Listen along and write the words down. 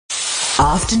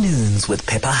Afternoons with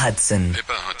Pippa Hudson.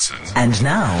 And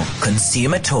now,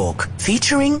 Consumer Talk,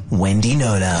 featuring Wendy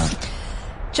Knowler.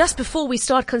 Just before we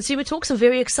start Consumer Talk, some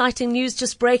very exciting news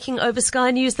just breaking over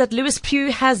Sky News that Lewis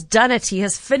Pugh has done it. He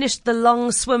has finished the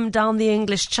long swim down the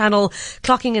English Channel,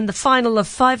 clocking in the final of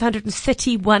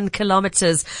 531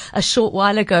 kilometers a short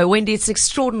while ago. Wendy, it's an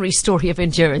extraordinary story of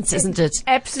endurance, isn't it?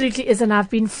 Absolutely is, and I've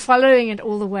been following it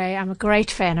all the way. I'm a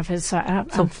great fan of his, so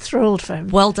I'm thrilled for him.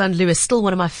 Well done, Lewis. Still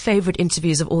one of my favorite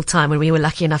interviews of all time when we were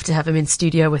lucky enough to have him in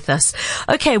studio with us.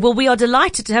 Okay, well, we are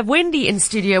delighted to have Wendy in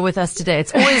studio with us today.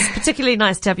 It's always particularly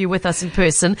nice to have you with us in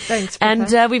person. Thanks,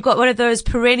 and we've got one of those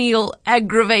perennial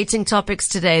aggravating topics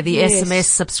today, the SMS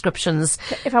subscriptions.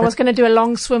 If I was going to do a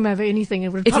long swim over anything,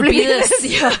 it would probably be this.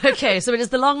 Yeah, okay, so it is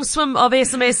the long swim of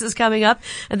SMSs coming up,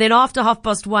 and then after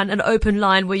 1:30, an open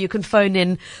line where you can phone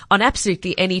in on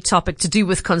absolutely any topic to do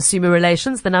with consumer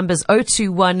relations. The number's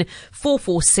 021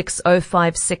 446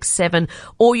 0567,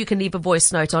 or you can leave a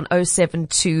voice note on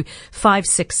 072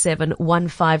 567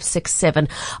 1567.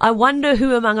 I wonder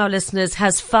who among our listeners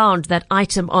has found that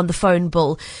item on the phone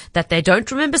bill that they don't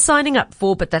remember signing up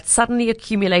for, but that suddenly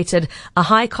accumulated a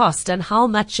high cost, and how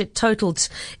much it totaled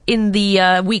in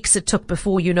the weeks it took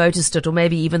before you noticed it, or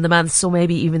maybe even the months, or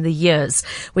maybe even the years.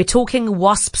 We're talking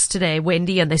wasps today,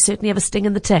 Wendy, and they certainly have a sting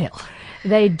in the tail.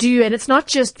 They do, and it's not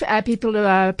just people who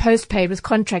are postpaid with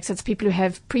contracts. It's people who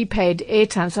have prepaid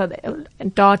airtime,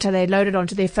 and data they load it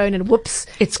onto their phone, and whoops,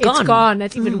 it's gone. It's gone.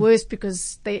 That's even worse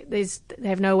because they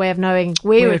have no way of knowing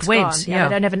where it's went. Gone. Yeah.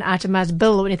 They don't have an itemized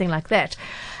bill or anything like that.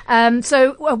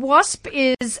 So a WASP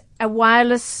is a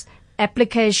wireless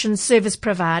application service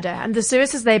provider, and the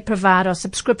services they provide are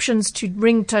subscriptions to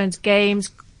ringtones, games,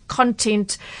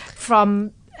 content from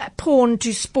porn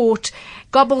to sport,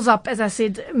 gobbles up, as I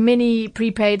said, many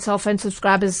prepaid cell phone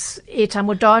subscribers' airtime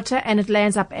or data, and it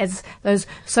lands up as those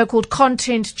so-called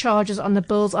content charges on the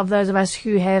bills of those of us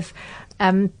who have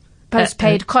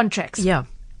postpaid contracts. Yeah.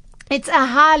 It's a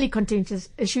highly contentious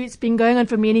issue. It's been going on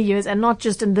for many years, and not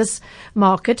just in this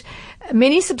market.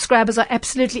 Many subscribers are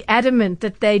absolutely adamant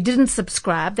that they didn't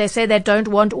subscribe. They say they don't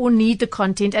want or need the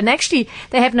content, and actually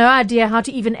they have no idea how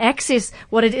to even access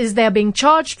what it is they're being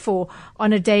charged for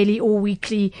on a daily or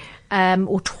weekly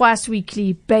or twice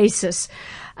weekly basis.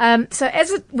 So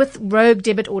as with rogue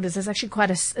debit orders, there's actually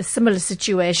quite a similar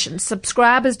situation.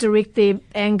 Subscribers direct their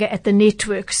anger at the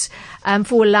networks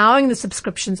for allowing the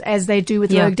subscriptions as they do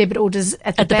with rogue debit orders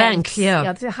at the bank.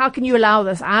 Yeah. So how can you allow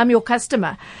this? I'm your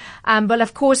customer. But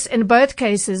of course, in both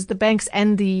cases, the banks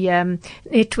and the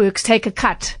networks take a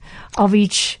cut of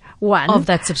each one of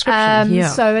that subscription.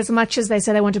 So as much as they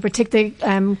say they want to protect their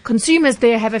consumers,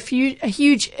 they have a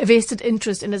huge vested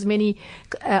interest in as many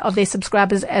of their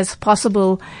subscribers as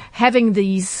possible having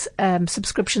these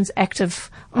subscriptions active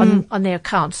on their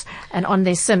accounts and on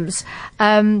their SIMs.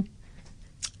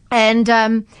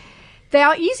 They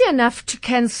are easy enough to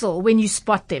cancel when you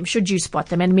spot them, should you spot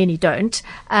them, and many don't.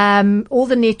 All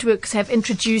the networks have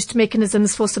introduced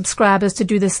mechanisms for subscribers to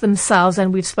do this themselves,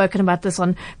 and we've spoken about this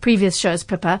on previous shows,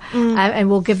 Pippa, and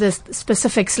we'll give the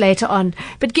specifics later on.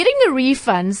 But getting the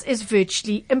refunds is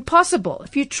virtually impossible.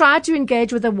 If you try to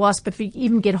engage with a WASP, if you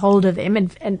even get hold of them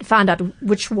and find out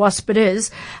which WASP it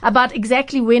is, about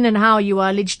exactly when and how you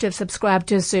are alleged to have subscribed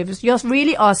to a service, you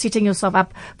really are setting yourself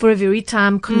up for a very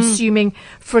time-consuming,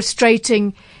 frustrating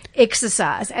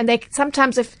exercise. And they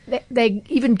sometimes, if they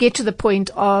even get to the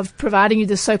point of providing you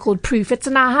the so-called proof, it's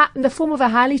in the form of a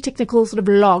highly technical sort of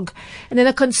log, and then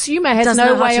the consumer has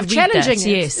no way of challenging it.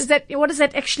 Yes. What does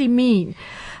that actually mean?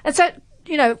 And so,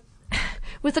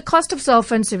 with the cost of cell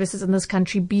phone services in this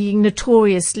country being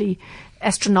notoriously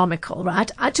astronomical,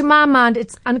 right? To my mind,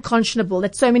 it's unconscionable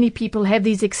that so many people have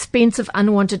these expensive,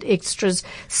 unwanted extras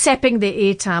sapping their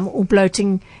airtime or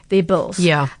bloating their bills.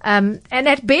 Yeah. And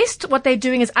at best, what they're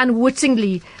doing is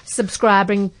unwittingly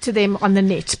subscribing to them on the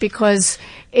net because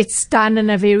it's done in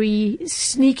a very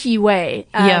sneaky way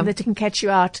that it can catch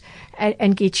you out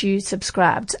and get you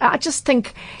subscribed. I just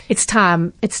think it's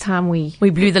time we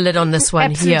blew the lid on this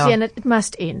one. Absolutely, and it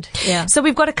must end. Yeah. So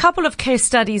we've got a couple of case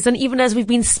studies, and even as we've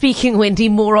been speaking, Wendy,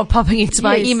 more are popping into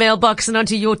my email box and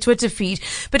onto your Twitter feed.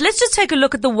 But let's just take a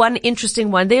look at the one interesting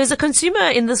one. There's a consumer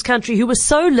in this country who was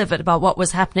so livid about what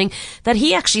was happening that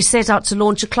he actually set out to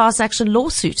launch a class action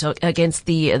lawsuit against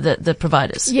the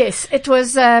providers. Yes, it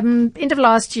was end of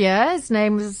last year. His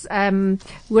name was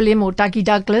William or Dougie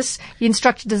Douglas. He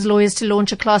instructed his lawyers to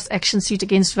launch a class action suit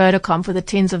against Vodacom for the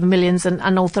tens of millions in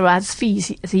unauthorized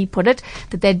fees, as he put it,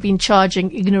 that they'd been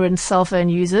charging ignorant cell phone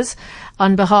users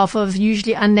on behalf of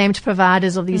usually unnamed providers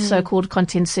providers of these so-called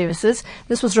content services.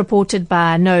 This was reported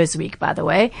by Newsweek, by the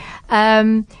way.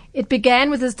 It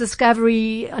began with his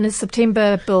discovery on his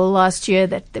September bill last year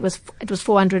that it was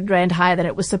 400 Rand higher than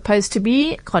it was supposed to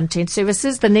be, content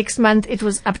services. The next month it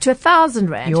was up to 1,000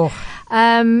 Rand.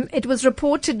 It was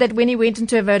reported that when he went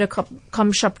into a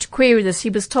Vodacom shop to query this,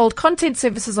 he was told content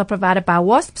services are provided by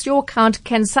Wasps. Your account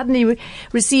can suddenly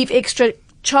receive extra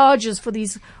charges for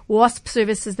these WASP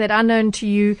services that, unknown to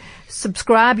you,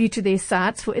 subscribe you to their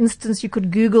sites. For instance, you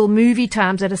could Google movie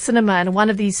times at a cinema, and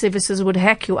one of these services would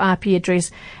hack your IP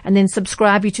address and then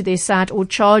subscribe you to their site or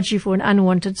charge you for an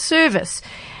unwanted service.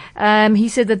 He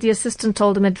said that the assistant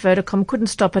told him that Vodacom couldn't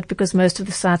stop it because most of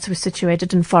the sites were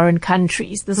situated in foreign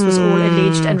countries. This was all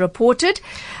alleged and reported.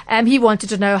 He wanted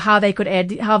to know how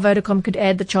Vodacom could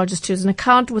add the charges to his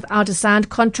account without a signed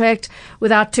contract,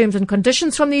 without terms and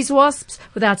conditions from these WASPs,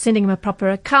 without sending him a proper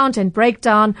account and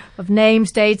breakdown of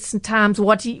names, dates, and times,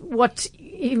 what he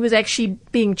was actually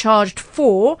being charged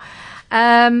for.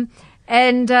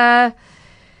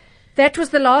 That was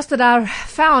the last that I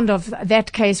found of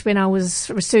that case when I was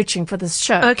researching for this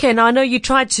show. Okay, now I know you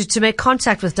tried to make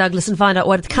contact with Douglas and find out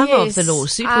what had come of the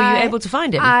lawsuit. Were you able to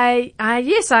find him?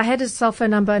 Yes, I had his cell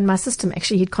phone number in my system.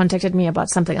 Actually, he'd contacted me about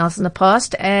something else in the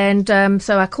past, and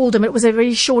so I called him. It was a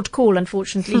very short call,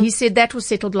 unfortunately. He said that was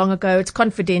settled long ago. It's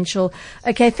confidential.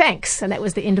 Okay, thanks. And that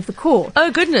was the end of the call.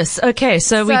 Oh, goodness. Okay,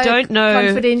 so we don't know.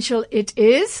 Confidential it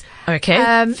is. Okay,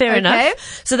 fair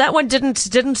enough. So that one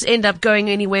didn't end up going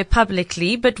anywhere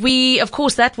publicly, but of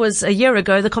course, that was a year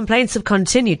ago. The complaints have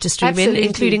continued to stream in,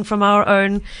 including from our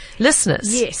own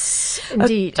listeners. Yes,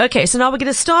 indeed. Okay, so now we're going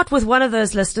to start with one of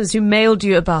those listeners who mailed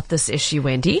you about this issue,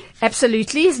 Wendy.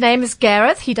 Absolutely. His name is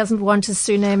Gareth. He doesn't want his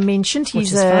surname mentioned.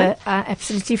 He's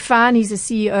absolutely fine. He's a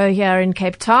CEO here in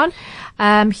Cape Town.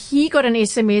 He got an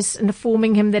SMS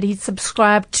informing him that he'd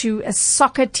subscribed to a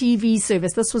soccer TV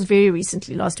service. This was very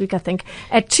recently, last week, I think,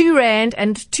 at 2 Rand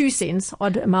and 2 cents,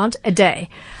 odd amount, a day.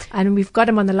 And we've got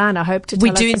him on the line, I hope, to tell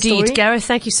us the story. We do indeed. Gareth,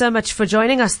 thank you so much for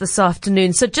joining us this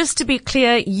afternoon. So just to be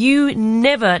clear, you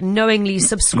never knowingly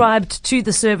subscribed to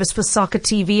the service for soccer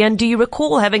TV, and do you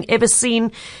recall having ever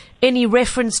seen any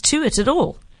reference to it at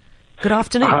all? Good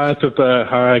afternoon. Hi, Pippa.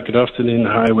 Hi, good afternoon.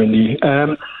 Hi, Wendy.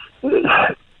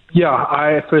 Yeah,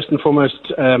 I first and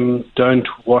foremost don't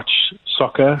watch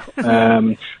soccer,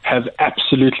 have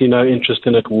absolutely no interest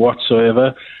in it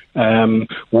whatsoever,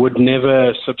 would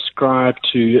never subscribe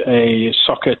to a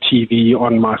soccer TV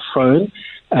on my phone.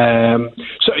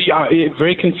 So, yeah,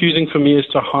 very confusing for me as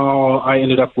to how I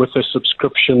ended up with a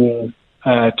subscription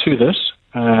to this.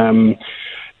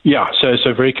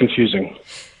 So very confusing.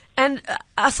 And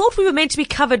I thought we were meant to be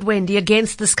covered, Wendy,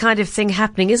 against this kind of thing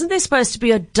happening. Isn't there supposed to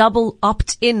be a double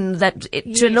opt-in that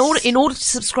in order to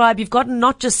subscribe, you've got to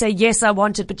not just say, yes, I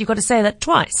want it, but you've got to say that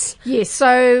twice? Yes.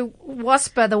 So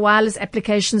Waspa, the Wireless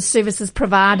Application Services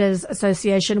Providers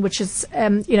Association, which is,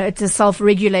 it's a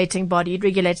self-regulating body. It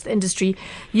regulates the industry.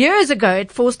 Years ago,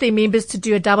 it forced their members to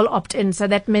do a double opt-in. So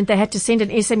that meant they had to send an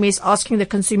SMS asking the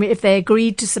consumer if they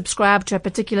agreed to subscribe to a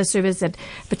particular service at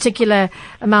a particular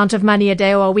amount of money a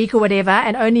day or a week or whatever,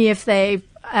 and only if they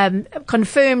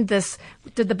confirmed this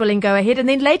did the billing go ahead. And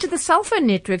then later the cell phone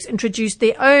networks introduced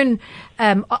their own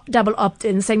double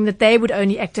opt-in, saying that they would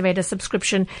only activate a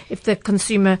subscription if the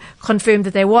consumer confirmed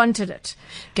that they wanted it.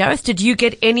 Gareth, did you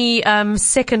get any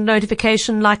second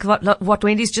notification like what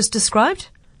Wendy's just described?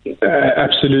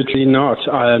 Absolutely not.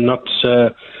 I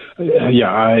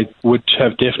would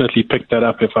have definitely picked that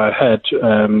up if I had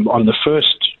on the first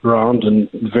round, and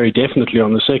very definitely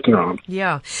on the second round.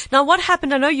 Yeah. Now, what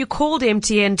happened? I know you called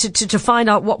MTN to find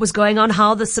out what was going on,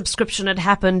 how the subscription had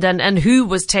happened, and who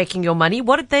was taking your money.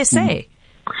 What did they say?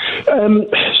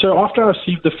 So after I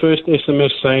received the first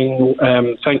SMS saying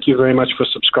thank you very much for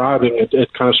subscribing,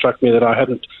 it kind of struck me that I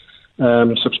hadn't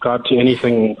subscribed to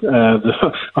anything with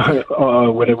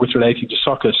relating to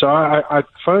soccer. So I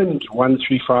phoned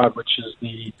 135, which is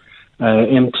the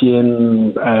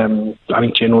MTN,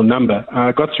 general number.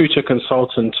 I got through to a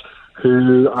consultant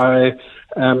who I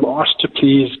asked to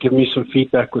please give me some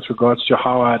feedback with regards to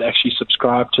how I had actually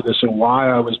subscribed to this and why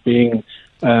I was being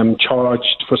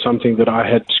charged for something that I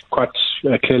had quite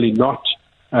clearly not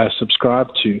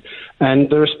subscribed to. And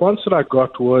the response that I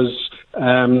got was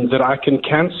that I can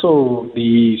cancel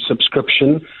the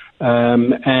subscription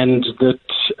and that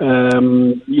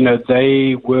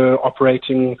they were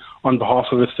operating on behalf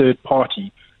of a third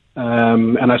party.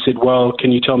 And I said, well,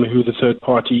 can you tell me who the third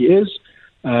party is?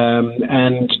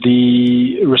 And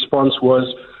the response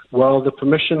was, well, the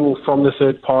permission from the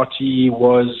third party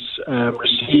was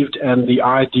received, and the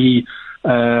ID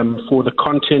for the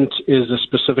content is a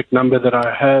specific number that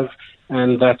I have,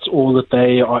 and that's all that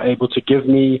they are able to give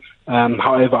me.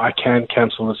 However, I can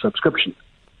cancel the subscription.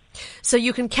 So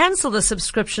you can cancel the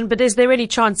subscription, but is there any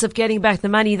chance of getting back the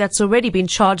money that's already been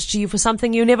charged to you for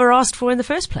something you never asked for in the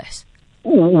first place?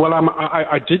 Well,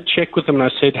 I did check with them, and I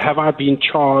said, have I been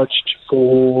charged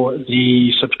for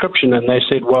the subscription? And they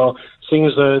said, well, seeing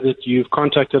as though that you've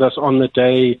contacted us on the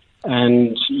day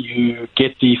and you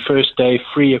get the first day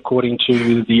free according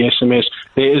to the SMS,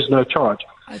 there is no charge.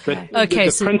 Okay. But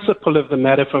the principle of the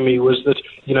matter for me was that,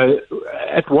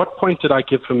 at what point did I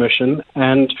give permission?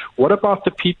 And what about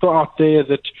the people out there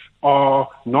that are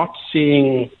not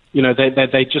seeing,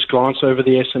 they just glance over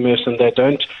the SMS and they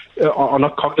are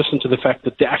not cognizant of the fact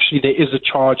that there is a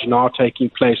charge now taking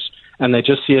place, and they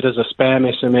just see it as a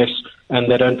spam SMS and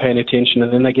they don't pay any attention,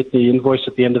 and then they get the invoice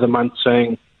at the end of the month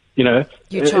saying,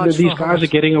 these guys are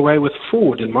getting away with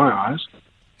fraud in my eyes.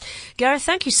 Gareth,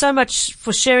 thank you so much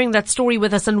for sharing that story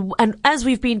with us. And as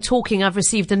we've been talking, I've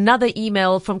received another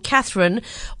email from Catherine,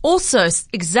 also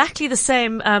exactly the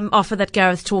same offer that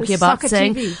Gareth's talking about,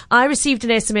 saying, TV. I received an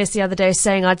SMS the other day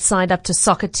saying I'd signed up to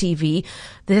Soccer TV.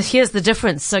 Here's the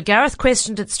difference. So Gareth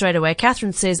questioned it straight away.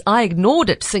 Catherine says, I ignored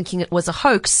it thinking it was a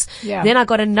hoax. Yeah. Then I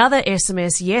got another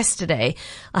SMS yesterday.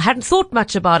 I hadn't thought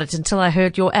much about it until I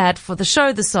heard your ad for the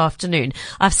show this afternoon.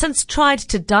 I've since tried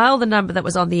to dial the number that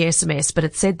was on the SMS, but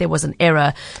it said there was an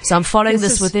error. So I'm following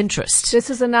this with interest. This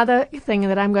is another thing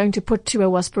that I'm going to put to a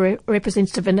Waspa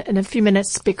representative in a few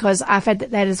minutes, because I've had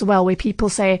that as well, where people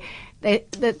say,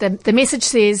 the message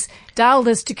says, dial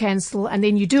this to cancel, and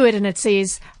then you do it and it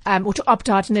says, or to opt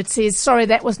out, and it says, sorry,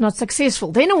 that was not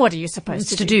successful. Then what are you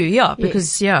supposed to do? Yeah,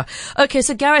 because, yeah. Okay,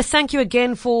 so Gareth, thank you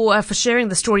again for sharing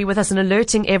the story with us and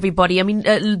alerting everybody. I mean,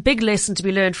 a big lesson to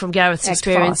be learned from Gareth's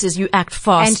experience is you act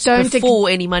fast before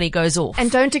any money goes off. And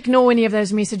don't ignore any of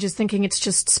those messages thinking it's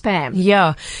just spam.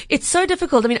 Yeah. It's so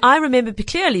difficult. I mean, I remember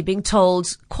clearly being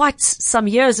told quite some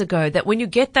years ago that when you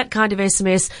get that kind of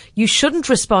SMS, you shouldn't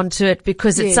respond to it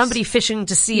because it's somebody fishing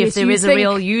to see if there is a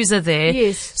real user there.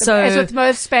 Yes. So as with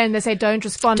most spam, they say don't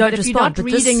respond. But if you're not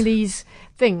reading these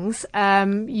things,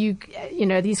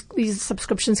 these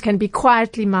subscriptions can be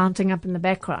quietly mounting up in the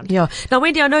background. Yeah. Now,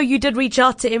 Wendy, I know you did reach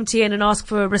out to MTN and ask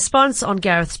for a response on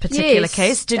Gareth's particular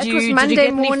case. Did you get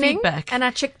any feedback? And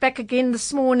I checked back again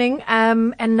this morning,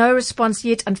 and no response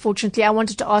yet, unfortunately. I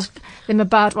wanted to ask them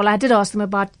I did ask them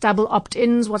about double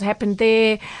opt-ins, what happened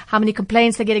there, how many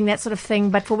complaints they're getting, that sort of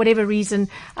thing. But for whatever reason,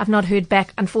 I've not heard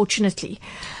back, unfortunately.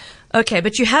 Okay,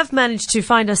 but you have managed to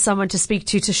find us someone to speak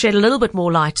to shed a little bit more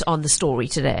light on the story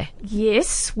today.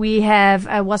 Yes, we have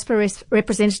a Waspa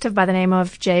representative by the name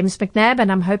of James McNab, and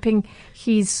I'm hoping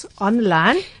he's on the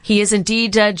line. He is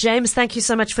indeed. James, thank you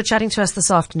so much for chatting to us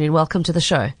this afternoon. Welcome to the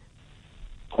show.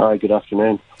 Hi, good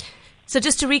afternoon. So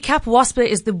just to recap, Waspa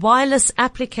is the Wireless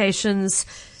Applications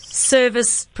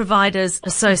Service Providers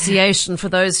Association, for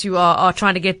those who are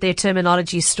trying to get their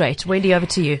terminology straight. Wendy, over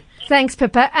to you. Thanks,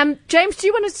 Pippa. James, do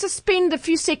you want us to spend a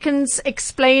few seconds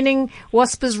explaining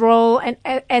Waspa's role and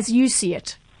as you see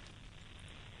it?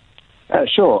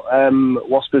 Sure.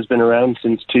 Waspa's been around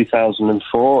since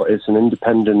 2004. It's an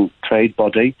independent trade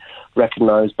body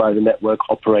recognised by the network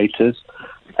operators.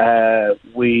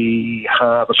 We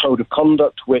have a code of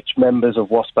conduct which members of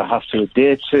Waspa have to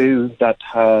adhere to that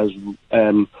has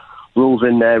rules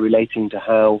in there relating to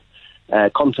how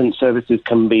content services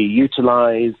can be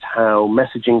utilised, how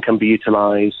messaging can be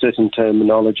utilised, certain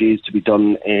terminologies to be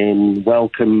done in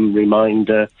welcome,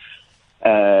 reminder,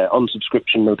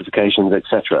 on-subscription notifications,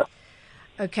 etc.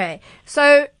 Okay.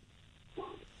 So,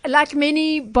 like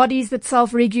many bodies that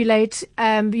self-regulate,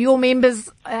 your members,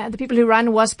 the people who run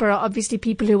Waspa, are obviously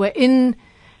people who are in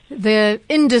the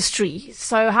industry.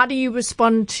 So how do you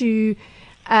respond to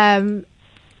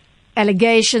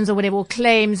allegations or whatever, or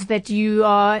claims that you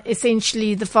are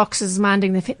essentially the foxes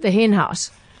minding the hen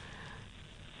house?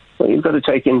 Well, you've got to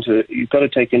take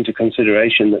into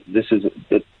consideration that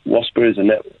that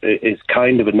Waspa is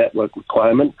kind of a network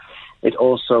requirement. It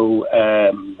also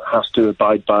has to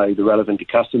abide by the relevant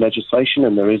ICASA legislation,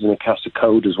 and there is an ICASA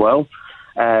code as well,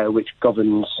 which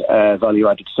governs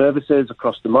value-added services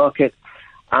across the market.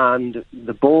 And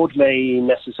the board may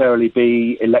necessarily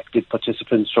be elected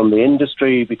participants from the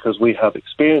industry because we have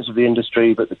experience of the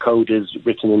industry, but the code is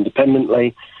written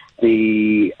independently.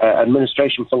 The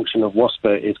administration function of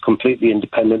Waspa is completely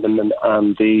independent,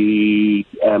 and the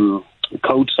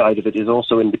code side of it is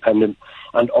also independent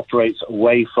and operates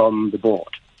away from the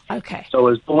board. Okay. So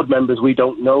as board members, we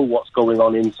don't know what's going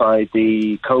on inside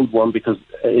the code one, because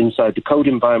inside the code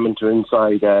environment or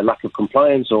inside lack of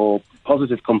compliance or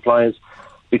positive compliance,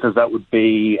 because that would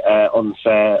be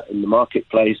unfair in the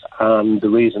marketplace. And the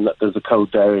reason that there's a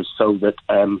code there is so that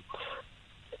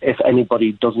if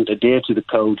anybody doesn't adhere to the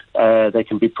code, they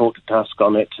can be brought to task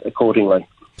on it accordingly.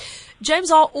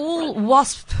 James, are all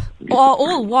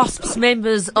WASPs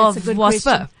members of That's a good Waspa?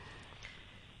 question.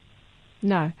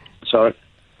 No. Sorry.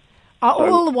 Are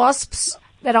all WASPs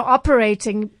that are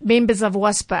operating members of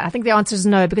Waspa? I think the answer is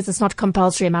no, because it's not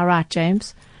compulsory. Am I right,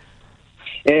 James?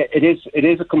 It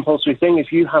is a compulsory thing.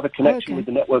 If you have a connection with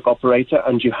the network operator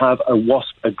and you have a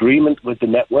WASP agreement with the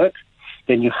network,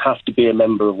 then you have to be a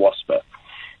member of Waspa.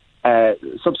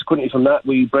 Subsequently from that,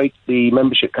 we break the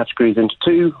membership categories into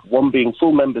two. One being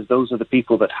full members. Those are the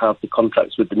people that have the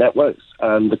contracts with the networks,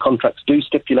 and the contracts do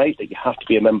stipulate that you have to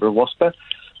be a member of Waspa.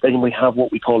 Then we have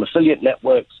what we call affiliate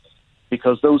networks,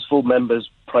 because those full members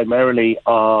primarily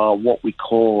are what we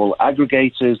call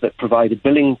aggregators that provide a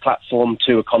billing platform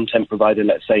to a content provider,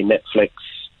 let's say Netflix,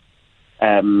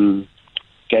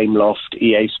 Gameloft,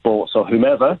 EA Sports, or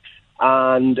whomever.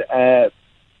 And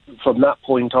from that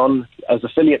point on, as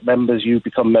affiliate members, you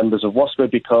become members of Waspa,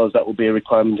 because that will be a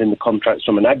requirement in the contracts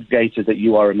from an aggregator that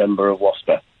you are a member of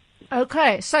Waspa.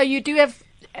 Okay, so you do have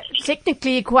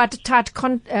technically quite a tight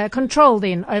control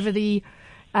then over the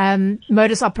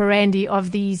modus operandi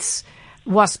of these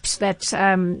WASPs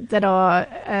that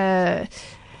are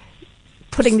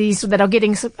putting these, that are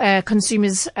getting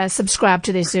consumers subscribed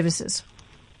to their services.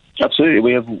 Absolutely,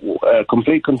 we have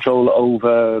complete control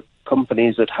over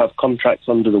companies that have contracts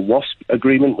under the WASP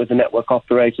agreement with the network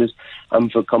operators,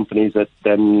 and for companies that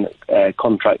then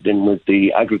contract in with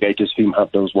the aggregators who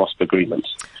have those WASP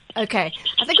agreements. Okay.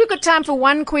 I think we've got time for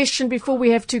one question before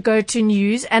we have to go to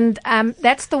news. And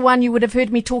that's the one you would have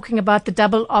heard me talking about, the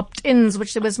double opt-ins,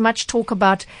 which there was much talk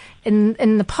about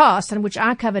in the past and which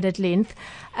I covered at length.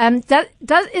 Is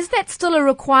that still a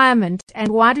requirement? And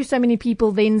why do so many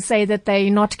people then say that they're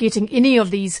not getting any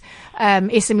of these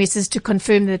SMSs to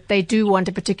confirm that they do want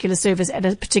a particular service at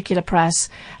a particular price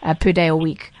per day or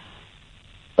week?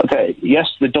 Okay, yes,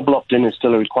 the double opt-in is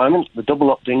still a requirement. The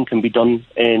double opt-in can be done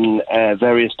in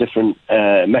various different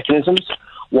mechanisms.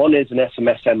 One is an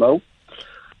SMS MO.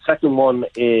 Second one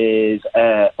is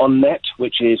on-net,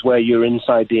 which is where you're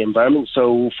inside the environment.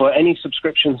 So for any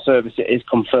subscription service, it is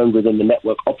confirmed within the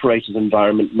network operator's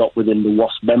environment, not within the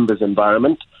WASP member's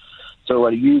environment. So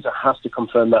a user has to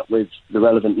confirm that with the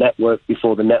relevant network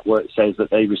before the network says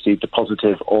that they received a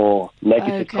positive or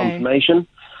negative confirmation.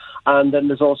 And then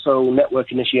there's also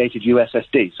network-initiated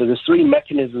USSD. So there's three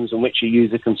mechanisms in which a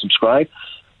user can subscribe.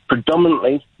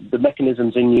 Predominantly, the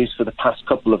mechanisms in use for the past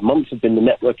couple of months have been the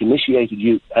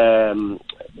network-initiated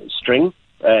string,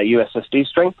 USSD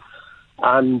string,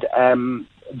 and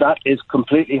that is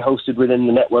completely hosted within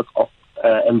the network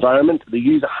environment. The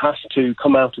user has to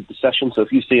come out of the session. So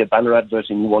if you see a banner advert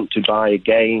and you want to buy a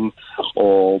game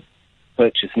or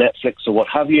purchase Netflix or what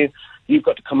have you, you've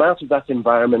got to come out of that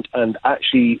environment and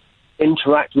actually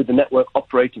interact with the network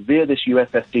operator via this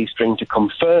USSD string to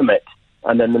confirm it,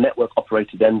 and then the network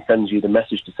operator then sends you the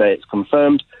message to say it's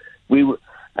confirmed. Our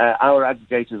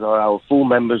aggregators or our full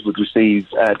members would receive,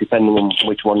 depending on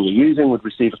which one you're using, would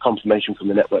receive a confirmation from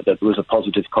the network that there was a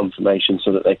positive confirmation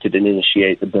so that they could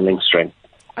initiate the billing string.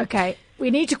 Okay. We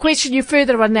need to question you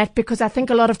further on that, because I think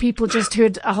a lot of people just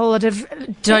heard a whole lot of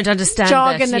don't understand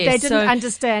jargon that they didn't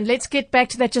understand. Let's get back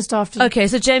to that just after. Okay,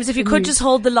 so James, if you could just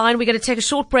hold the line, we're going to take a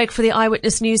short break for the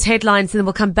Eyewitness News headlines, and then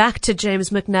we'll come back to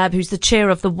James McNab, who's the chair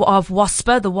of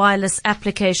WASPA, the Wireless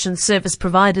Application Service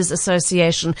Providers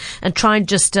Association, and try and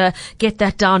just get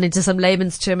that down into some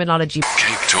layman's terminology.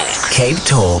 Cape Talk. Cape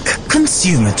Talk.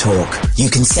 Consumer Talk.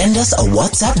 You can send us a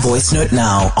WhatsApp voice note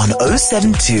now on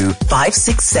 072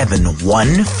 567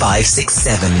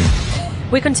 1567.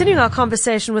 We're continuing our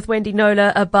conversation with Wendy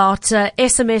Knowler about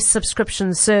SMS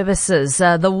subscription services,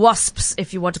 the WASPs,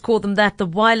 if you want to call them that, the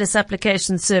wireless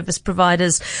application service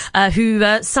providers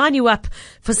who sign you up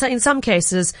for, in some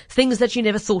cases, things that you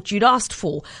never thought you'd asked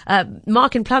for.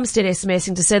 Mark in Plumstead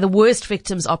SMSing to say the worst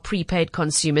victims are prepaid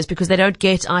consumers because they don't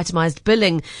get itemized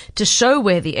billing to show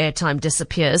where the airtime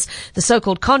disappears. The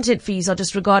so-called content fees are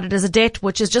just regarded as a debt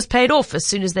which is just paid off as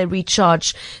soon as they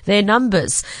recharge their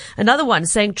numbers. Another one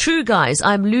saying, true guys,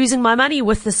 I'm losing my money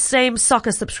with the same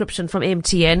soccer subscription from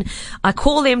MTN. I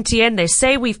call MTN, they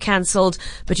say we've cancelled,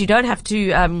 but you don't have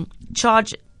to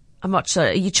charge. I'm not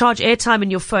sure. You charge airtime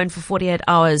in your phone for 48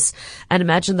 hours, and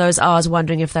imagine those hours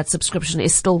wondering if that subscription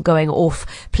is still going off.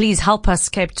 Please help us,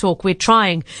 Cape Talk. We're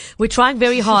trying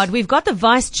very hard. We've got the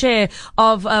vice chair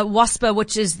of WASPA,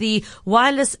 which is the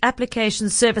Wireless Application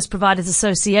Service Providers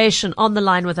Association, on the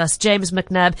line with us, James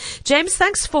McNab. James,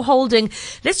 thanks for holding.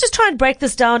 Let's just try and break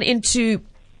this down into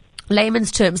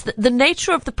layman's terms, the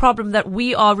nature of the problem that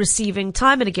we are receiving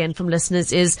time and again from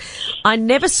listeners is, I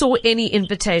never saw any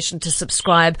invitation to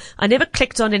subscribe. I never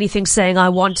clicked on anything saying I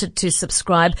wanted to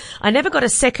subscribe. I never got a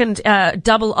second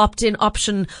double opt-in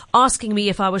option asking me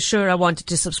if I was sure I wanted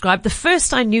to subscribe. The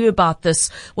first I knew about this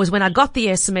was when I got the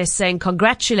SMS saying,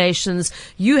 congratulations,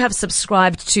 you have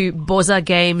subscribed to Boza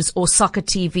Games or Soccer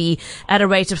TV at a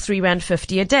rate of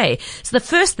R3.50 a day. So the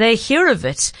first they hear of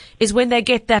it is when they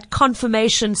get that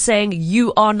confirmation saying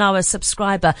you are now a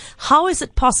subscriber. How is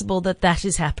it possible that that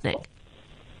is happening?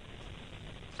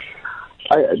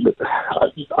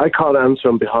 I can't answer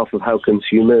on behalf of how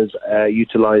consumers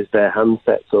utilize their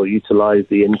handsets or utilize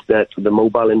the internet, the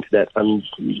mobile internet, and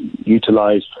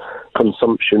utilize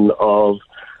consumption of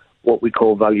what we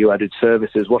call value-added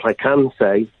services. What I can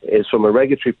say is, from a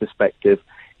regulatory perspective,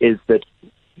 is that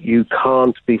you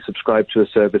can't be subscribed to a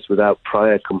service without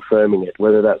prior confirming it,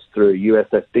 whether that's through a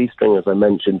USSD string, as I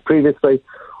mentioned previously,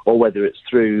 or whether it's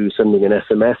through sending an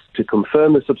SMS to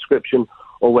confirm the subscription,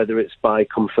 or whether it's by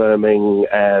confirming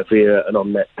via an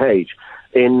on-net page.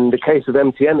 In the case of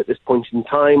MTN at this point in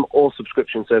time, all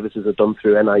subscription services are done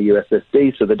through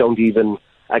NI-USSD, so they don't even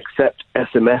accept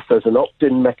SMS as an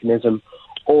opt-in mechanism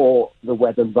or the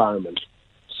web environment.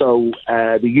 So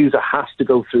the user has to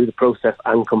go through the process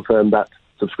and confirm that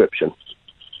subscription.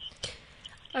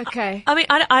 Okay. I mean,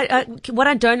 I what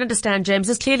I don't understand, James,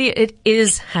 is clearly it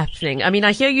is happening. I mean,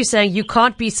 I hear you saying you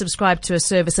can't be subscribed to a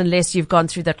service unless you've gone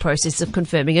through that process of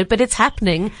confirming it, but it's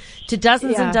happening to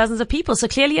dozens and dozens of people. So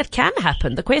clearly it can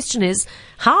happen. The question is,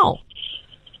 how?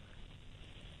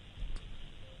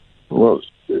 Well,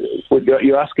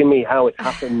 you're asking me how it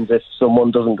happens if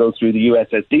someone doesn't go through the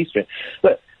USSD string.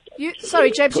 But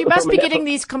sorry, James, you must be getting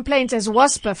these complaints as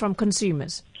Waspa from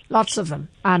consumers. Lots of them,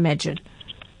 I imagine.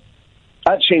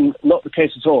 Actually, not the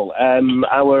case at all.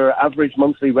 Our average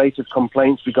monthly rate of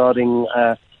complaints regarding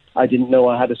I didn't know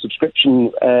I had a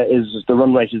subscription the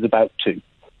run rate is about 2.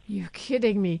 You're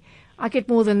kidding me. I get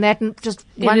more than that, and just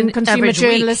one consumer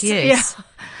journalist. Week, yes.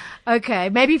 Yeah. Okay,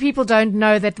 maybe people don't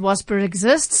know that Waspa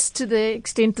exists to the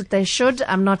extent that they should.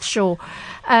 I'm not sure.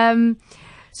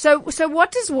 So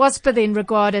what does Waspa then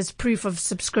regard as proof of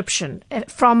subscription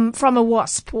from a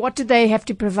WASP? What do they have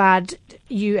to provide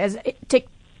you as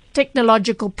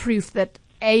technological proof that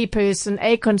a person,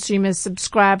 a consumer,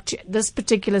 subscribed to this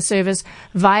particular service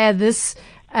via this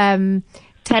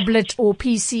tablet or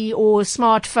PC or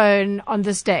smartphone on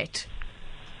this date?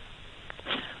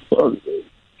 Well,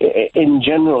 in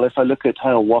general, if I look at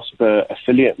how Waspa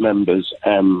affiliate members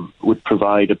would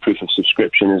provide a proof of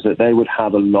subscription, is that they would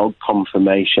have a log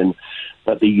confirmation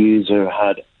that the user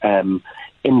had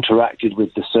interacted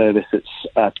with the service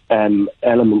at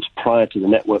elements prior to the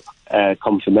network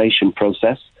confirmation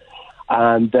process.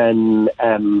 And then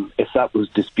if that was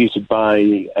disputed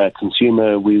by a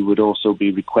consumer, we would also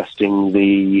be requesting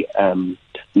the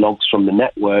logs from the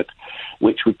network,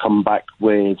 which would come back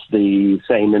with the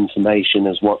same information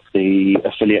as what the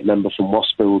affiliate member from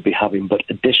Waspa will be having, but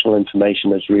additional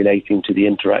information as relating to the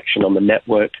interaction on the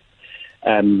network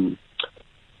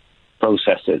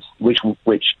processes, which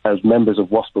as members of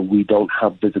Waspa we don't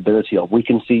have visibility of. We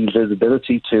can see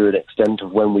visibility to an extent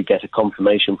of when we get a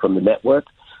confirmation from the network,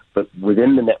 but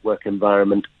within the network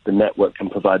environment, the network can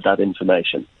provide that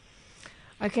information.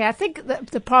 Okay, I think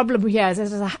the problem here is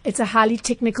it's a highly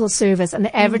technical service, and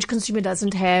the average consumer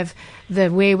doesn't have the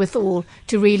wherewithal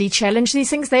to really challenge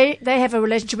these things. They have a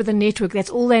relationship with the network.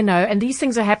 That's all they know. And these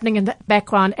things are happening in the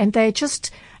background, and they're just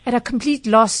at a complete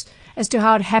loss as to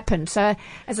how it happened. So,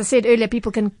 as I said earlier,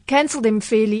 people can cancel them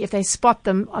fairly if they spot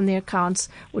them on their accounts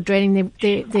or draining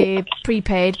their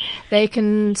prepaid. They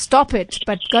can stop it.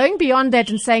 But going beyond that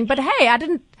and saying, but hey, how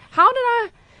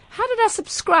did I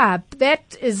subscribe?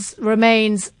 That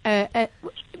remains.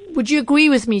 Would you agree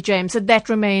with me, James, that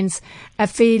remains a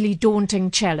fairly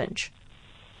daunting challenge?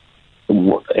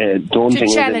 Daunting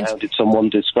is how did someone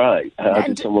describe? How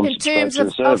did someone subscribe to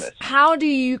a service? Of how do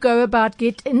you go about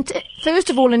first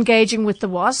of all, engaging with the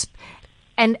WASP,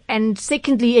 and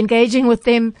secondly, engaging with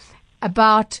them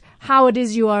about how it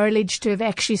is you are alleged to have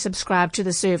actually subscribed to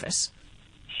the service?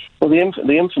 Well,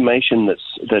 the information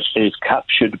that is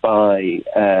captured by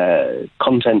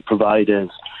content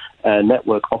providers,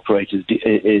 network operators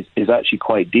is actually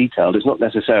quite detailed. It's not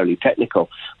necessarily technical.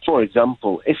 For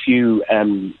example, if you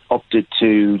opted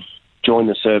to join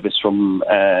the service from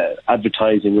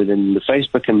advertising within the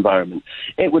Facebook environment,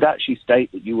 it would actually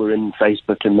state that you were in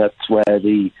Facebook, and that's where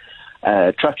the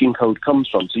tracking code comes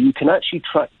from. So you can actually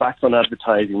track back on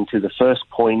advertising to the first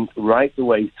point right the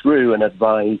way through and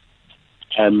advise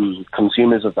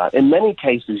consumers of that. In many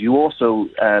cases, you also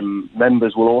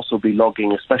members will also be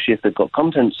logging, especially if they've got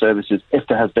content services, if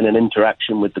there has been an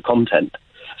interaction with the content.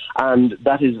 And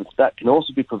that can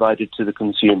also be provided to the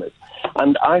consumers.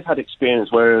 And I've had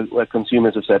experience where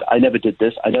consumers have said, I never did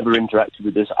this, I never interacted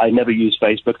with this, I never used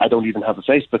Facebook, I don't even have a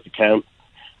Facebook account.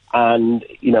 And,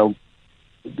 you know,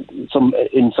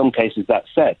 in some cases that's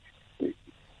said.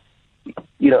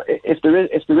 You know, if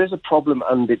there is a problem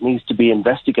and it needs to be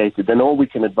investigated, then all we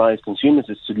can advise consumers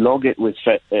is to log it with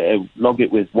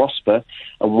Waspa,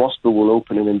 and Waspa will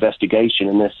open an investigation.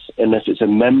 Unless it's a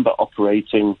member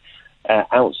operating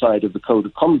outside of the code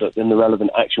of conduct, then the relevant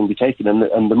action will be taken.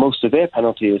 And the most severe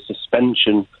penalty is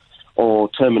suspension or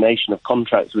termination of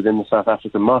contracts within the South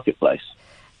African marketplace.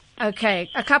 Okay,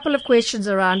 a couple of questions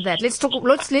around that. Let's talk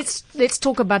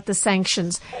about the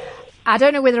sanctions. I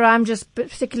don't know whether I'm just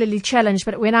particularly challenged,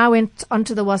 but when I went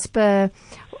onto the Waspa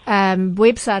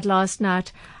website last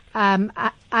night,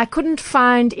 I couldn't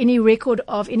find any record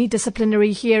of any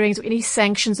disciplinary hearings or any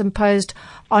sanctions imposed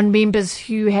on members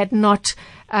who had not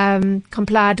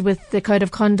complied with the code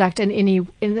of conduct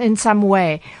in some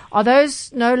way. Are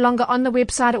those no longer on the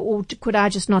website, or could I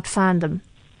just not find them?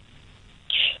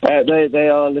 They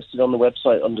are listed on the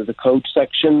website under the code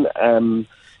section.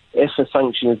 If a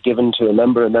sanction is given to a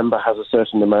member has a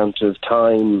certain amount of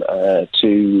time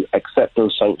to accept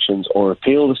those sanctions or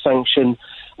appeal the sanction.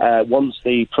 Once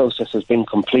the process has been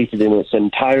completed in its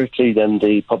entirety, then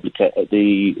the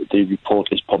report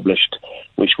is published,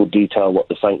 which will detail what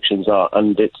the sanctions are.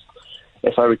 And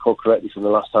if I recall correctly from the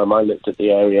last time I looked at the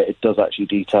area, it does actually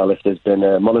detail if there's been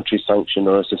a monetary sanction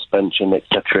or a suspension,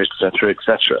 etc., etc.,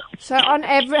 etc. So, on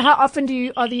average, how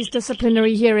often are these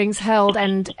disciplinary hearings held,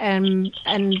 and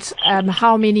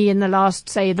how many in the last,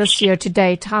 say, this year to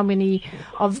date? How many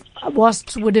of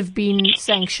WASPs would have been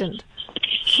sanctioned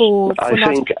for I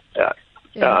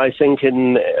think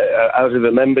in out of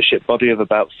a membership body of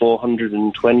about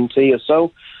 420 or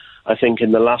so. I think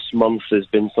in the last month there's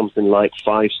been something like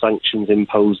 5 sanctions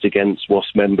imposed against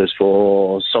WASP members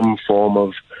for some form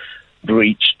of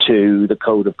breach to the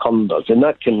code of conduct. And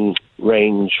that can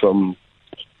range from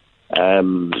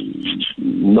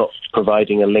not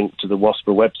providing a link to the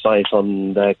WASPA website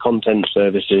on their content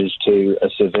services to a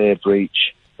severe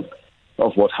breach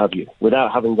of what have you.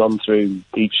 Without having gone through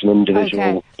each and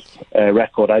individual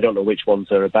record, I don't know which ones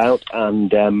they're about.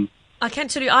 And I can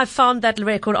tell you, I found that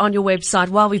record on your website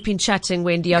while we've been chatting,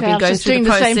 Wendy. I've been going through the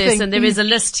process, and there is a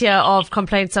list here of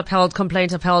complaint upheld, and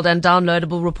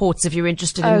downloadable reports if you're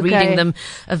interested in reading them,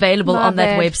 available on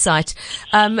that website.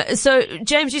 So,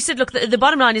 James, you said, look, the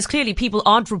bottom line is clearly people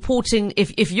aren't reporting.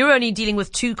 If you're only dealing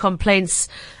with 2 complaints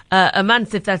a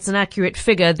month, if that's an accurate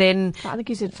figure, then I think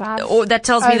you said 5. Or that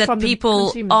tells me that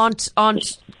people aren't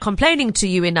complaining to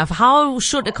you enough. How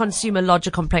should a consumer lodge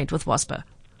a complaint with Waspa?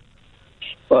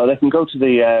 Well, they can go to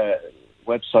the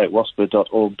website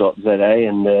waspa.org.za,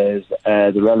 and there's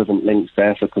the relevant links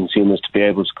there for consumers to be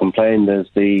able to complain. There's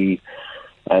the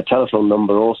telephone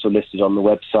number also listed on the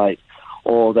website,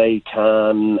 or they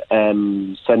can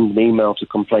send an email to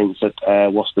complaints at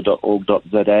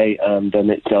waspa.org.za, and then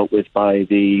it's dealt with by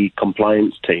the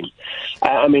compliance team.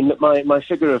 I mean, my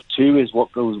figure of 2 is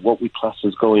what we class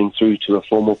as going through to a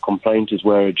formal complaint, is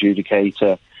where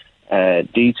adjudicator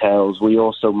details. We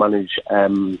also manage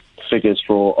figures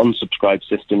for unsubscribed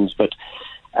systems, but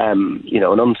an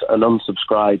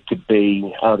unsubscribed could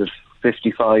be out of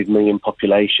 55 million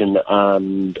population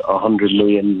and 100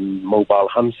 million mobile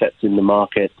handsets in the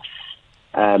market.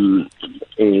 I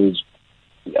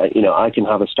can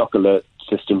have a stock alert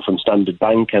system from Standard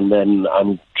Bank, and then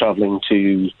I'm travelling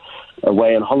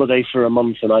away on holiday for a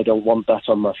month, and I don't want that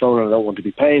on my phone, and I don't want to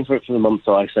be paying for it for the month,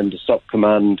 so I send a stop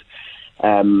command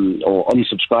or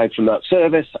unsubscribe from that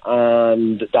service,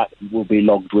 and that will be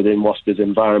logged within WASPA's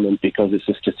environment because it's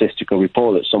a statistical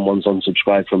report that someone's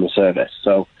unsubscribed from a service.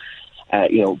 So,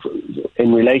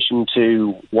 in relation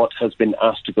to what has been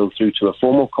asked to go through to a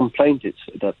formal complaint,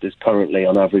 that is currently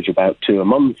on average about 2 a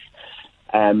month.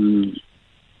 The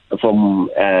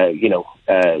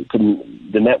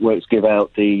networks give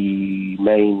out the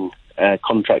main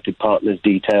contracted partners'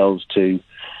 details to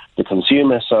the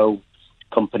consumer, so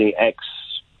Company X,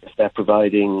 if they're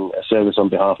providing a service on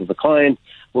behalf of a client,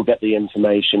 will get the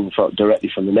information directly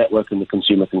from the network, and the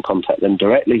consumer can contact them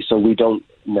directly. So we don't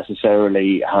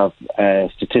necessarily have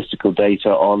statistical data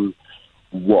on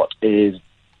what is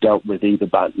dealt with either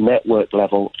at network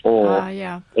level or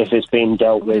if it's being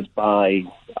dealt with by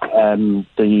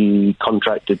the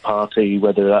contracted party,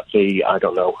 whether that be, I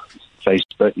don't know,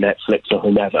 Facebook, Netflix, or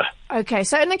whomever. Okay,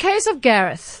 so in the case of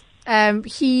Gareth,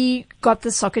 he got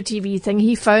the soccer TV thing.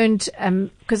 He phoned,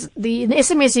 because the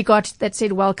SMS he got that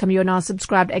said, welcome, you're now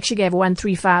subscribed, actually gave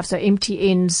 135, so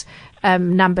MTN's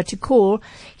number to call.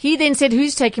 He then said,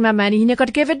 who's taking my money? He got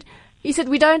to give it. He said,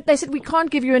 they said, we can't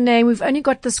give you a name. We've only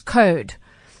got this code.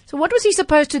 So what was he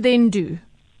supposed to then do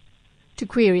to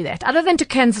query that, other than to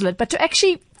cancel it, but to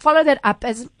actually follow that up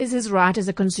as is his right as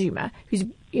a consumer who's,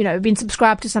 been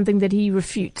subscribed to something that he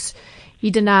refutes? He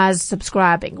denies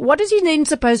subscribing. What is he then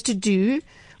supposed to do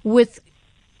with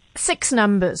 6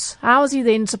 numbers? How is he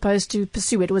then supposed to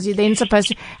pursue it? Was he then supposed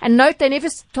to? And note, they never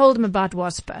told him about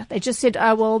Waspa. They just said,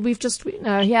 "Oh well, we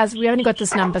only got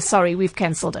this number. Sorry, we've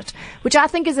cancelled it." Which I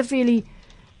think is a fairly,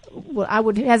 I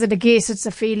would hazard a guess, it's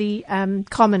a fairly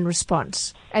common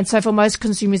response. And so for most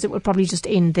consumers, it would probably just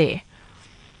end there.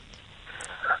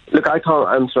 Look, I can't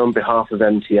answer on behalf of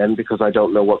MTN because I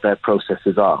don't know what their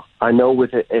processes are. I know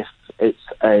with it, if it's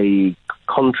a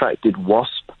contracted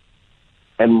WASP,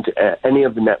 and any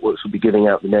of the networks will be giving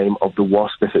out the name of the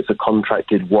WASP if it's a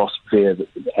contracted WASP via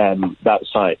that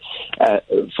site.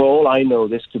 For all I know,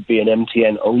 this could be an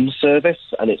MTN-owned service,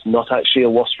 and it's not actually a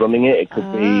WASP running it. It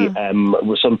could be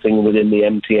something within the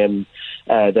MTN,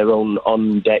 their own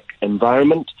on-deck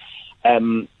environment.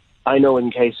 I know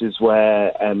in cases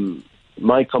where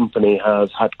my company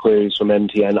has had queries from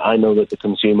MTN, I know that the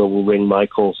consumer will ring my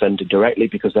call centre directly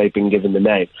because they've been given the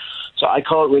name. So I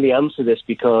can't really answer this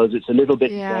because it's a little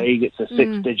bit vague. It's a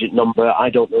 6-digit number.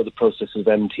 I don't know the process of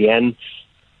MTN.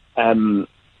 There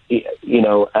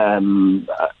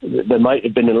might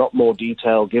have been a lot more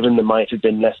detail given. There might have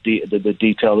been less the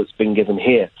detail that's been given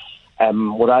here.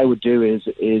 What I would do is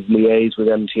liaise with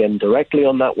MTN directly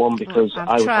on that one because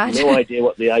I would have no idea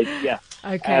what the idea.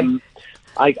 Okay.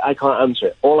 I can't answer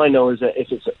it. All I know is that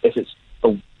if it's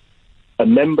a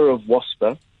member of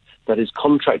Waspa that is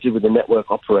contracted with a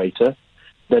network operator,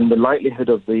 then the likelihood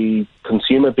of the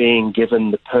consumer being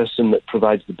given the person that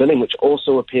provides the billing, which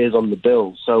also appears on the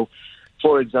bill. So,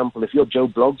 for example, if you're Joe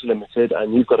Bloggs Limited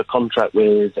and you've got a contract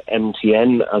with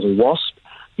MTN as a WASP,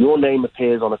 your name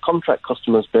appears on a contract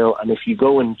customer's bill, and if you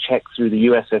go and check through the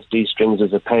USSD strings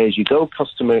as a pay-as-you-go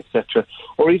customer, etc.,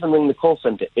 or even ring the call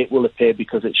centre, it will appear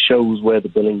because it shows where the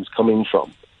billing's coming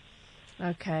from.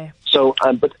 Okay. So,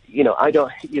 but, I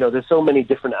don't, there's so many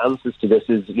different answers to this.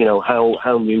 Is,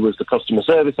 how new was the customer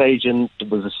service agent?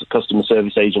 Was the customer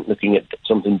service agent looking at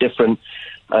something different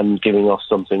and giving off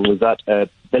something? Was that a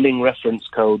billing reference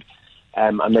code?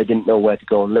 And they didn't know where to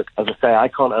go and look. As I say, I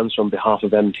can't answer on behalf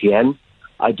of MTN.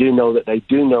 I do know that they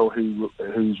do know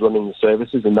who's running the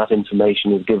services, and that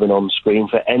information is given on screen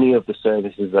for any of the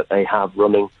services that they have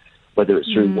running, whether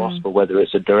it's through WASP or whether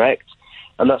it's a direct.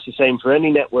 And that's the same for any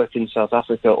network in South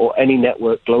Africa or any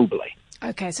network globally.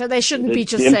 Okay, so they shouldn't be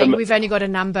just saying, we've only got a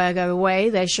number, go away.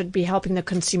 They should be helping the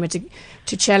consumer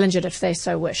to challenge it if they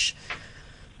so wish.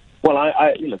 Well,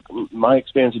 look, my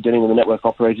experience of dealing with the network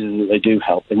operators is that they do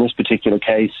help. In this particular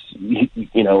case,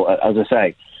 as I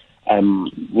say,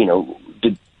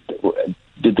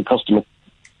 did the customer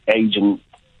agent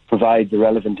provide the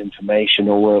relevant information,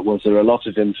 or was there a lot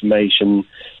of information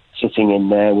sitting in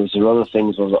there? Was there other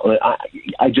things?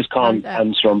 I just can't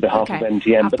answer on behalf of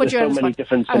MTN, but there's so many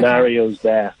different scenarios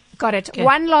there. Got it. Okay.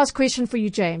 One last question for you,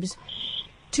 James.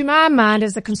 To my mind,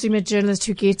 as a consumer journalist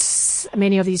who gets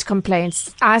many of these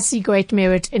complaints, I see great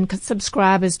merit in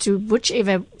subscribers to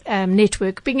whichever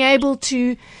network being able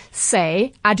to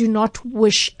say, I do not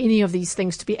wish any of these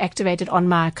things to be activated on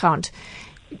my account.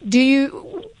 Do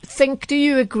you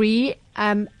agree?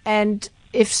 And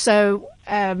if so,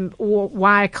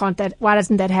 why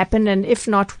doesn't that happen? And if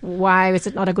not, why is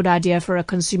it not a good idea for a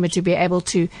consumer to be able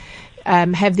to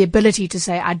have the ability to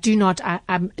say,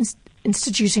 I'm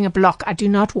instituting a block. I do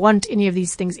not want any of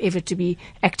these things ever to be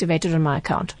activated on my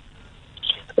account.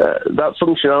 That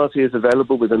functionality is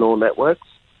available within all networks.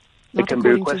 It can be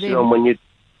requested on when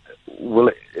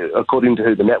according to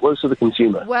who, the networks or the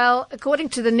consumer? Well, according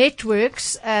to the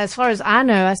networks, as far as I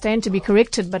know, I stand to be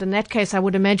corrected, but in that case, I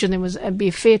would imagine there would be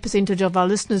a fair percentage of our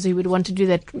listeners who would want to do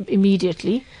that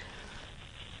immediately.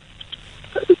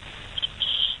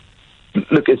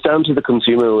 Look, it's down to the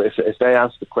consumer. If they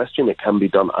ask the question, it can be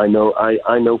done. I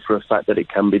know for a fact that it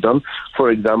can be done. For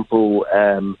example,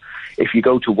 if you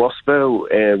go to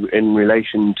Waspa in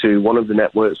relation to one of the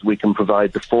networks, we can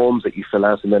provide the forms that you fill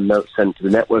out and then notes sent to the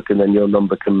network, and then your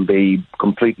number can be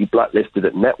completely blacklisted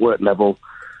at network level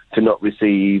to not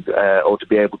receive or to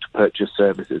be able to purchase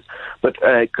services. But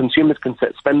consumers can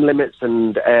set spend limits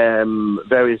and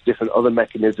various different other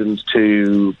mechanisms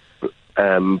to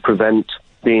prevent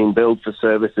being billed for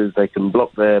services. They can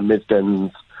block their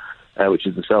MISDENs, which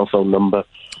is the cell phone number,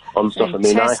 on stuff.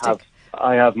 Fantastic. I mean,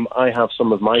 I have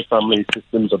some of my family's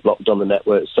systems are blocked on the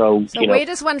network. So where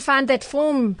does one find that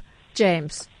form,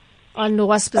 James? On the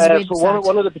Waspa's website? For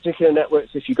one of the particular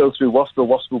networks, if you go through Waspa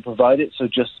will provide it. So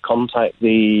just contact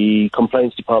the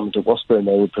complaints department of Waspa, and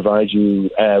they will provide you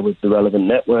with the relevant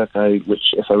network,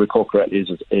 which, if I recall correctly,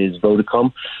 is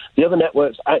Vodacom. The other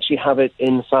networks actually have it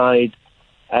inside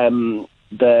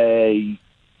the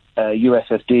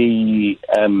USSD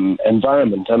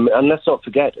environment. And let's not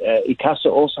forget, ICASA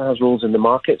also has rules in the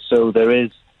market, so there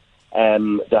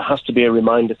has to be a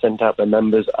reminder sent out by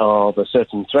members of a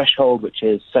certain threshold, which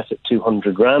is set at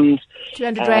 200 Rand.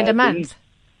 200 Rand a month?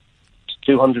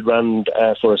 200 Rand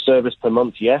for a service per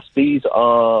month, yes. These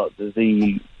are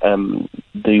the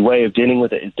way of dealing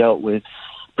with it is dealt with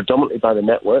predominantly by the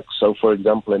network. So, for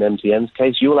example, in MTN's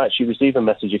case, you will actually receive a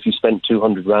message if you spent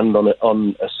 200 Rand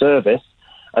on a service,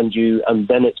 and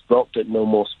then it's blocked at no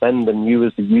more spend, and you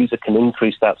as the user can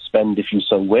increase that spend if you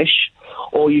so wish,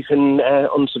 or you can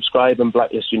unsubscribe and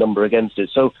blacklist your number against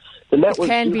it. So the networks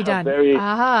have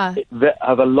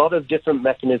a lot of different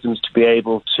mechanisms to be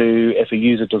able to, if a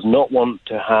user does not want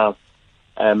to have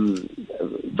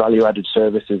value-added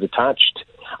services attached,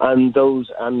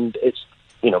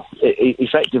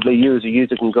 effectively you as a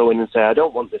user can go in and say, I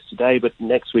don't want this today, but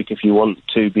next week if you want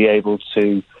to be able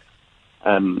to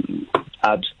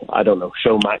add, I don't know,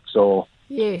 Showmax, or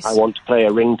yes, I want to play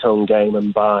a ringtone game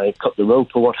and cut the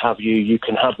rope or what have you, you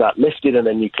can have that lifted, and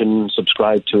then you can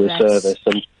subscribe to a service.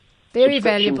 And very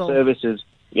valuable.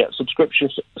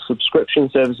 Subscription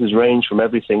services range from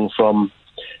everything from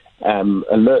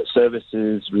alert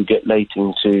services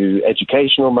relating to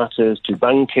educational matters, to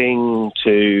banking,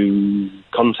 to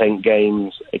content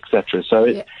games, etc.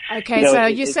 So so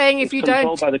you're saying if you don't,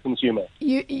 controlled by the consumer,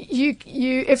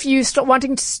 if you stop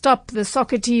wanting to stop the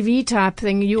soccer TV type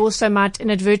thing, you also might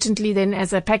inadvertently then,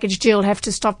 as a package deal, have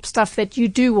to stop stuff that you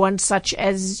do want, such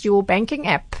as your banking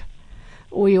app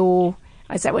or your.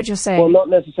 Is that what you're saying? Well, not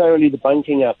necessarily the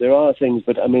banking app. There are things,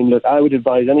 but I mean, look, I would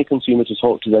advise any consumer to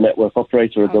talk to their network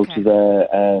operator or go to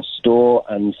their store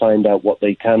and find out what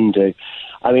they can do.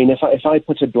 I mean, if I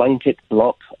put a blanket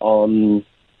block on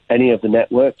any of the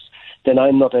networks, then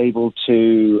I'm not able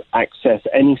to access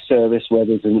any service where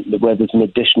there's an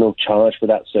additional charge for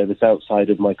that service outside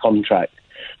of my contract.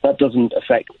 That doesn't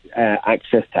affect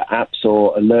access to apps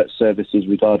or alert services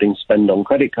regarding spend on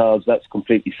credit cards. That's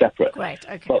completely separate. Right,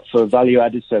 okay. But for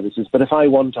value-added services. But if I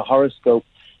want a horoscope,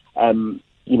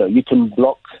 you can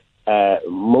block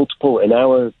multiple. In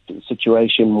our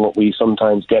situation, what we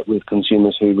sometimes get with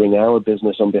consumers who ring our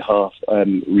business on behalf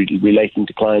relating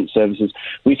to client services,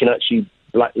 we can actually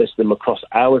blacklist them across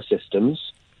our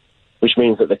systems, which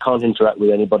means that they can't interact with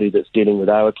anybody that's dealing with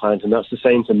our client. And that's the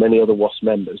same for many other WASP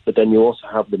members. But then you also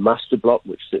have the master block,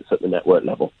 which sits at the network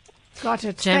level. Got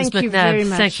it. James Thank you McNab, very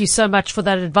much. thank you so much for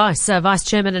that advice. Vice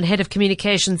Chairman and Head of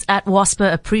Communications at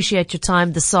Waspa, appreciate your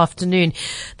time this afternoon.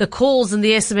 The calls and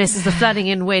the SMSs are flooding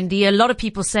in, Wendy. A lot of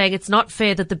people saying it's not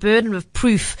fair that the burden of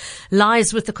proof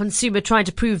lies with the consumer trying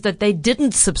to prove that they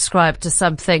didn't subscribe to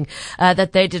something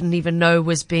that they didn't even know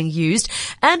was being used.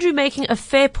 Andrew making a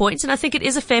fair point, and I think it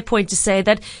is a fair point to say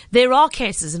that there are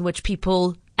cases in which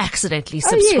people accidentally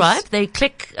subscribe. Yes. They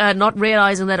click, not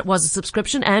realizing that it was a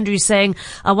subscription. Andrew's saying,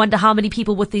 I wonder how many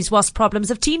people with these WASP problems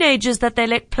have teenagers that they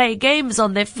let play games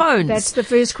on their phones. That's the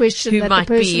first question that the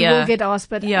person will get asked.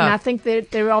 But and I think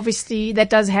that there obviously that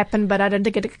does happen, but I don't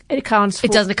think it accounts for.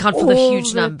 It doesn't account for the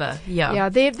huge number. Yeah.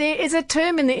 There is a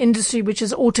term in the industry which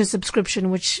is auto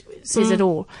subscription, which says it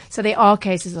all. So there are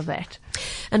cases of that.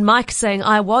 And Mike saying,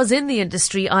 I was in the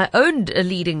industry. I owned a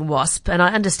leading WASP and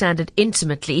I understand it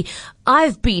intimately.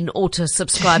 I've been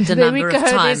auto-subscribed a number of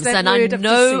times and I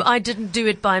know I didn't do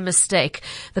it by mistake.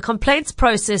 The complaints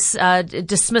process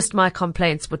dismissed my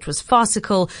complaints, which was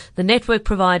farcical. The network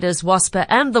providers, WASPA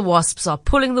and the WASPs are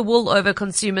pulling the wool over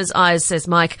consumers' eyes, says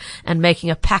Mike, and making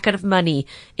a packet of money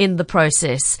in the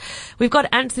process. We've got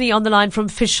Anthony on the line from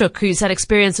Fishhook, who's had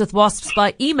experience with WASPs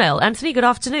by email. Anthony, good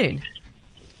afternoon.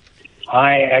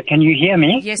 Hi, can you hear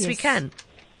me? Yes, we can.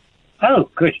 Oh,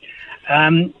 good.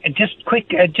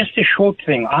 Just a short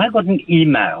thing. I got an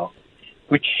email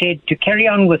which said to carry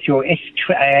on with your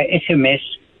SMS,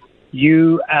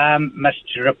 you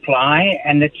must reply,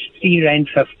 and it's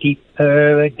R3.50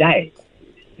 per day.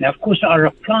 Now, of course, I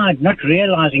replied, not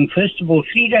realizing, first of all,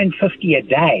 R3.50 a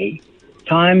day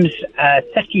times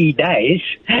 30 days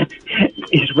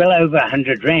is well over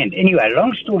 100 Rand. Anyway,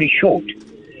 long story short,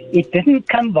 it didn't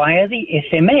come via the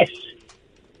SMS.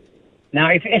 Now,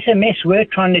 if SMS were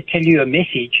trying to tell you a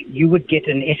message, you would get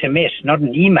an SMS, not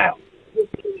an email.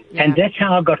 Yeah. And that's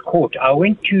how I got caught. I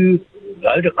went to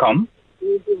Vodacom.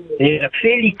 There's a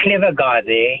fairly clever guy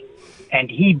there, and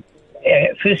he,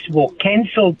 first of all,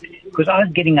 cancelled, because I was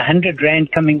getting 100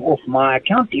 Rand coming off my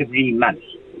account every month.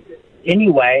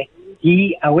 Anyway,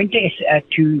 I went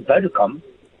to Vodacom,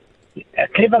 a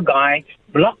clever guy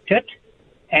blocked it,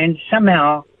 and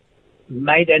somehow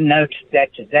made a note that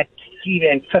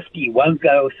 $3.50 won't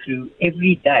go through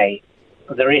every day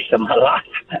for the rest of my life.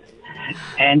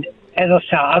 And as I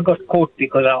say, I got caught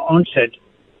because I answered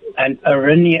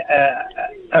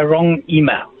a wrong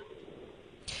email.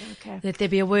 Okay. Let there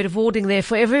be a word of warning there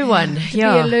for everyone. Be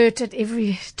alert at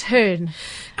every turn.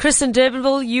 Chris in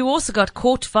Durbanville, you also got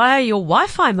caught via your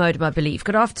Wi-Fi modem, I believe.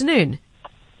 Good afternoon.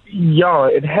 Yeah,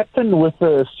 it happened with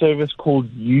a service called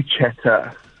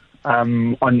UChatter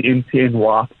on MTN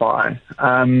Wi-Fi.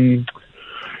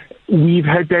 We've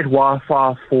had that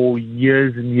Wi-Fi for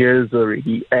years and years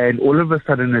already, and all of a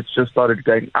sudden it's just started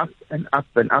going up and up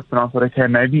and up, and I thought, okay,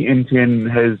 maybe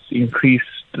MTN has increased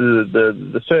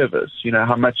the service,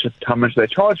 how much they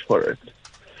charge for it.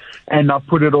 And I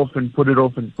put it off and put it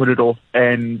off and put it off,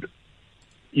 and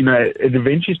it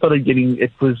eventually started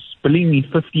it was billing me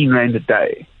 15 Rand a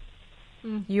day.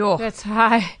 That's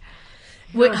high.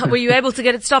 Were you able to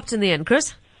get it stopped in the end,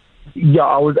 Chris? Yeah,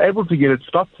 I was able to get it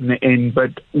stopped in the end,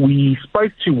 but we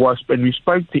spoke to Waspa and we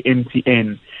spoke to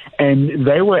MTN, and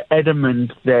they were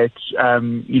adamant that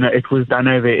it was done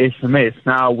over SMS.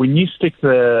 Now, when you stick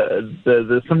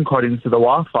the SIM card into the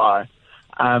Wi-Fi,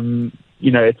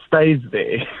 it stays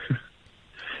there.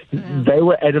 They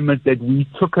were adamant that we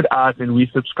took it out and we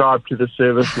subscribed to the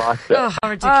service like that. Oh, how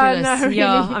ridiculous. No, really?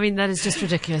 Yeah, I mean, that is just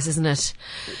ridiculous, isn't it?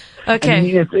 Okay. I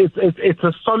mean, it's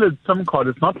a solid SIM card.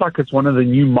 It's not like it's one of the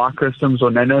new micro SIMs or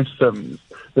nano SIMs.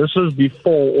 This was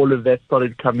before all of that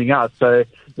started coming out. So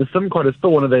the SIM card is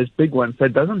still one of those big ones, so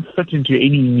it doesn't fit into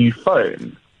any new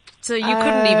phone. So you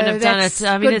couldn't even have done it.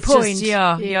 I mean, good it's point. just,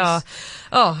 yeah.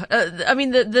 Oh, I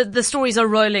mean, the stories are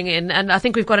rolling in, and I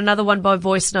think we've got another one by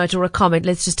voice note or a comment.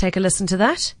 Let's just take a listen to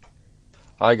that.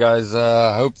 Hi guys,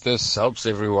 I hope this helps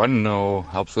everyone or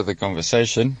helps with the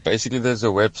conversation. Basically, there's a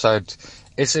website,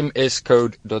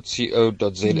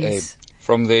 smscode.co.za. Yes.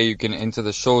 From there, you can enter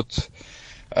the short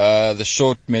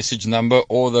message number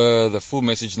or the full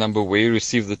message number where you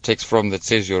receive the text from that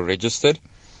says you're registered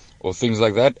or things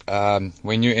like that.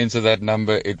 When you enter that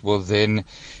number, it will then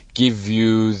give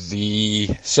you the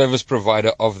service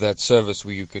provider of that service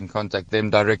where you can contact them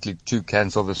directly to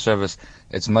cancel the service.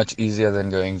 It's much easier than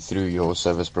going through your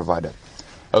service provider.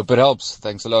 Hope it helps.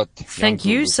 Thanks a lot. Thank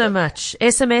you so much.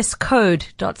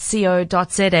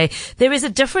 smscode.co.za. There is a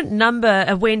different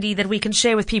number, Wendy, that we can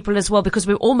share with people as well, because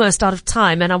we're almost out of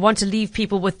time, and I want to leave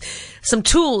people with some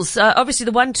tools. Obviously,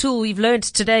 the one tool we've learned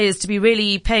today is to be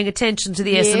really paying attention to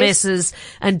the SMSs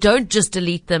and don't just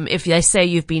delete them if they say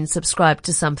you've been subscribed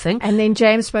to something. And then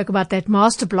James spoke about that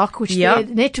master block, which the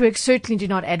networks certainly do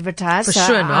not advertise. For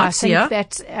sure not, I think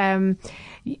that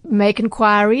make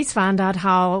inquiries, find out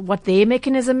what their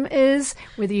mechanism is,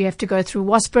 whether you have to go through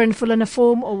Waspa and fill in a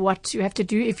form, or what you have to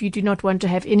do if you do not want to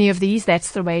have any of these.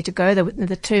 That's the way to go.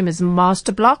 The term is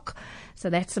master block.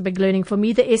 So that's a big learning for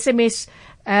me. The SMS,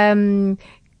 how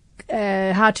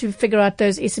to figure out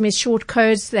those SMS short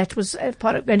codes, that was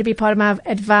going to be part of my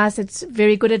advice. It's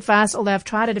very good advice, although I've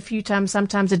tried it a few times.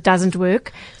 Sometimes it doesn't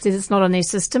work. It says it's not on their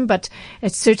system, but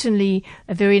it's certainly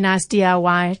a very nice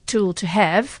DIY tool to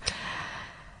have.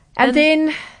 And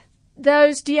then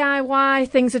those DIY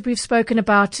things that we've spoken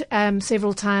about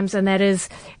several times, and that is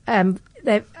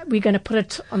that we're going to put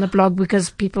it on the blog, because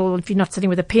people, if you're not sitting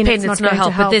with a pen, it's not going to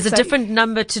help. But there's a different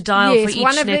number to dial for each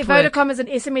one of network. the Vodacom is an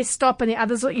SMS stop, and the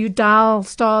others you dial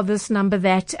star this number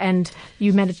that, and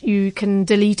you can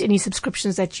delete any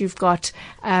subscriptions that you've got.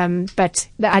 But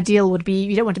the ideal would be,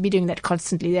 you don't want to be doing that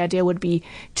constantly. The ideal would be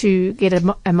to get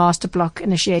a master block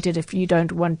initiated if you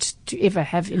don't want to ever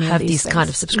have any of these kind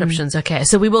of subscriptions. Okay,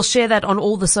 so we will share that on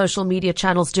all the social media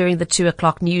channels during the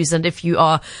 2:00 news. And if you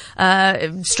are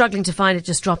struggling to find it,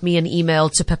 just drop me an email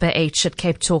to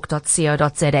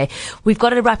pipah@capetalk.co.za. We've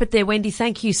got to wrap it there. Wendy,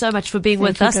 thank you so much for being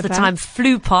with us. Pippa. The time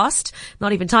flew past.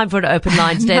 Not even time for an open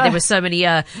line today. No. There were so many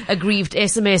aggrieved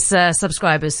SMS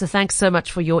subscribers. So thanks so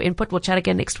much for your input. We'll chat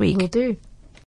again next week. Will do.